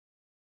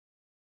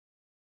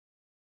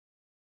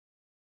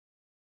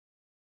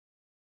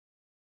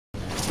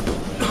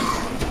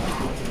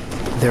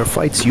Their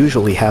fights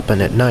usually happen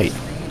at night,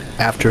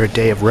 after a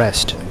day of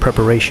rest,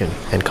 preparation,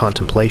 and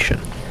contemplation.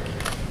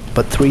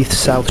 But three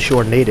South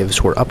Shore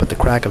natives were up at the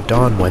crack of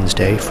dawn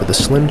Wednesday for the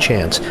slim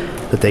chance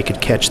that they could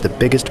catch the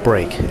biggest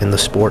break in the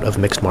sport of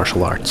mixed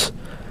martial arts.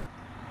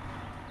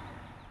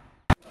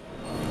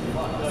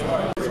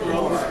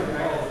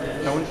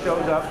 No one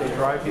shows up, they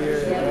drive here,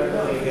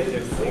 they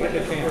get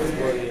the chance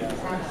for the...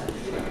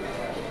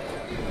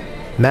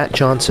 Matt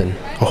Johnson,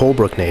 a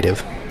Holbrook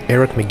native,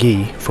 Eric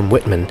Magee from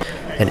Whitman,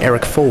 and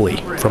Eric Foley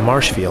from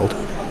Marshfield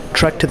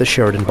trekked to the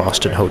Sheraton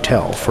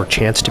Hotel for a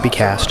chance to be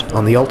cast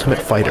on The Ultimate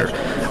Fighter,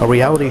 a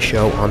reality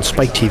show on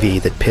Spike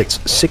TV that pits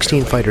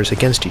 16 fighters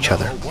against each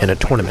other in a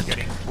tournament.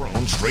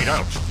 Straight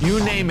out. You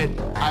name it,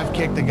 I've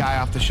kicked the guy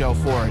off the show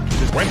for it.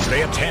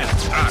 Wednesday at 10.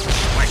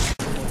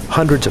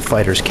 Hundreds of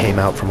fighters came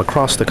out from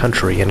across the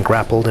country and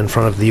grappled in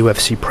front of the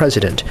UFC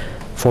president,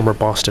 former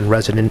Boston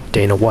resident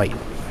Dana White.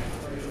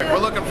 We're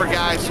looking for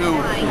guys who,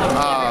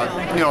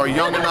 are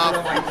young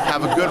enough,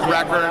 have a good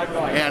record,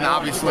 and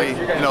obviously,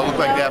 look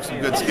like they have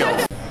some good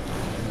skills.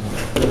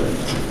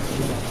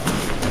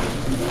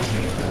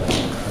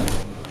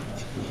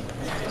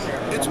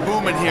 It's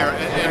booming here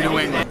in New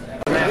England.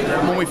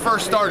 When we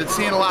first started,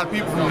 seeing a lot of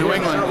people from New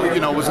England,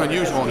 was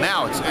unusual.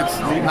 Now it's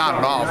not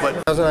at all.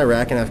 But I was in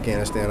Iraq and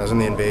Afghanistan. I was in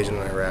the invasion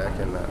in Iraq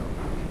and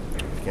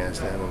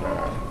Afghanistan. And,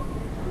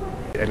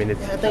 I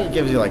think it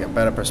gives you like a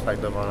better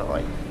perspective on it.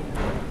 Like,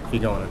 if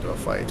you're going into a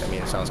fight,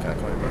 it sounds kind of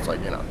corny, but it's like,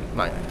 I'm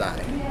not gonna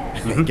die.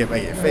 You can get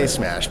your face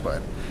smashed,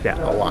 but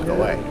I'll walk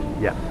away.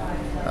 Yeah.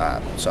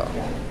 So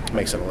it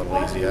makes it a little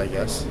easier, I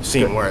guess.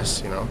 Seem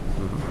worse, I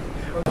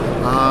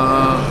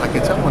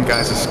can tell when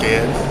guys are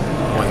scared,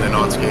 when they're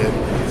not scared.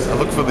 I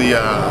look for the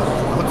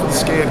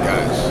scared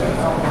guys.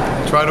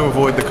 Try to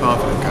avoid the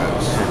confident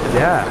guys.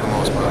 Yeah. For the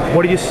most part.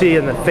 What do you see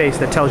in the face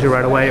that tells you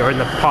right away, or in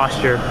the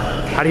posture?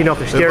 How do you know if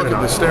they're scared or not?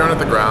 They're staring at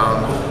the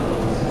ground.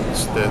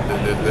 They're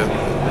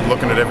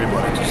looking at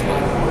everybody, just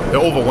like,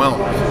 they're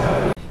overwhelmed.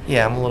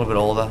 Yeah, I'm a little bit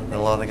older than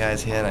a lot of the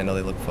guys here, and I know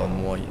they look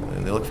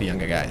for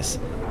younger guys,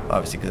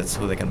 obviously, because it's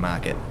who they can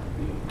market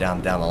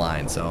down the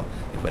line. So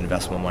they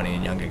invest more money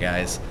in younger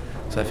guys.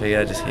 So I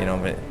figured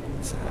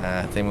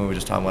thing we were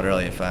just talking about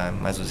earlier, if I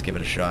might as well just give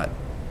it a shot.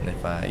 And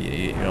if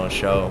you don't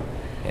show,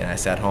 and I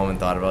sat home and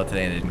thought about it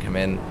today and it didn't come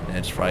in, and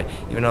it's probably,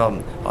 even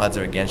though odds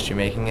are against you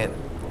making it,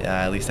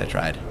 at least I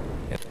tried.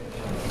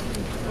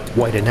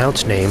 White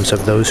announced names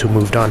of those who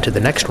moved on to the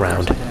next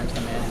round.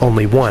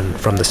 Only one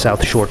from the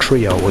South Shore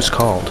trio was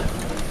called.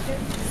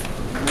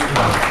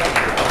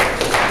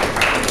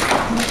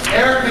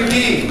 Eric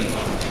Magee.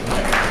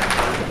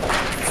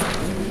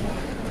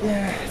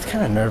 Yeah, it's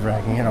kind of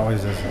nerve-wracking. It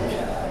always is in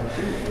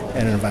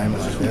an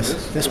environment like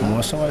this. This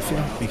more so, I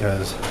feel,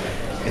 because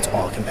it's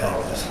all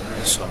competitors.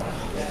 So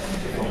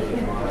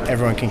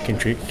everyone can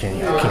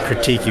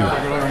critique you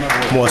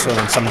more so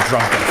than some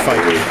drunk in a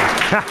fight.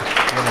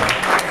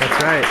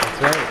 That's right.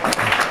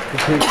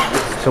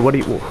 So what are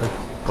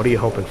you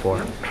hoping for?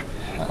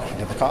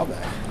 Get the call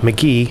back.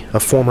 Magee, a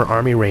former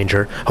Army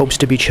Ranger, hopes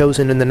to be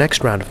chosen in the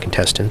next round of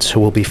contestants who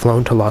will be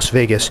flown to Las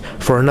Vegas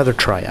for another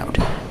tryout.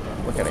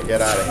 We're gonna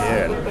get out of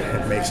here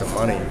and make some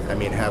money.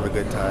 Have a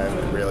good time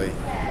and really.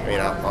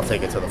 I'll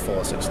take it to the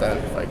fullest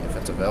extent if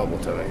it's available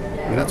to me.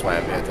 That's why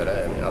I'm here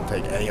today. I'll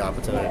take any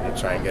opportunity to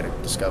try and get it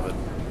discovered.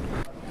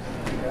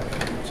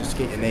 Just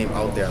get your name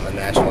out there on the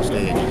national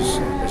stage is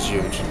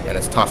huge, and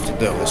it's tough to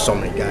do. There's so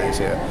many guys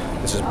here.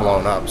 This is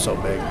blown up so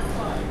big.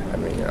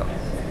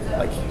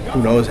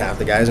 Who knows, half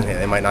the guys in here,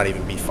 they might not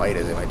even be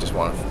fighters. They might just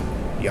want to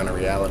be on a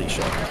reality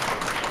show.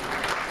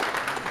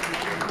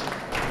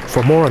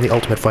 For more on the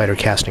Ultimate Fighter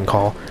casting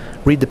call,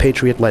 read the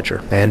Patriot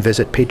Ledger and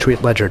visit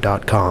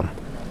patriotledger.com.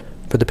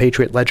 For the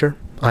Patriot Ledger,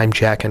 I'm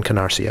Jack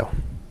Encarnacio.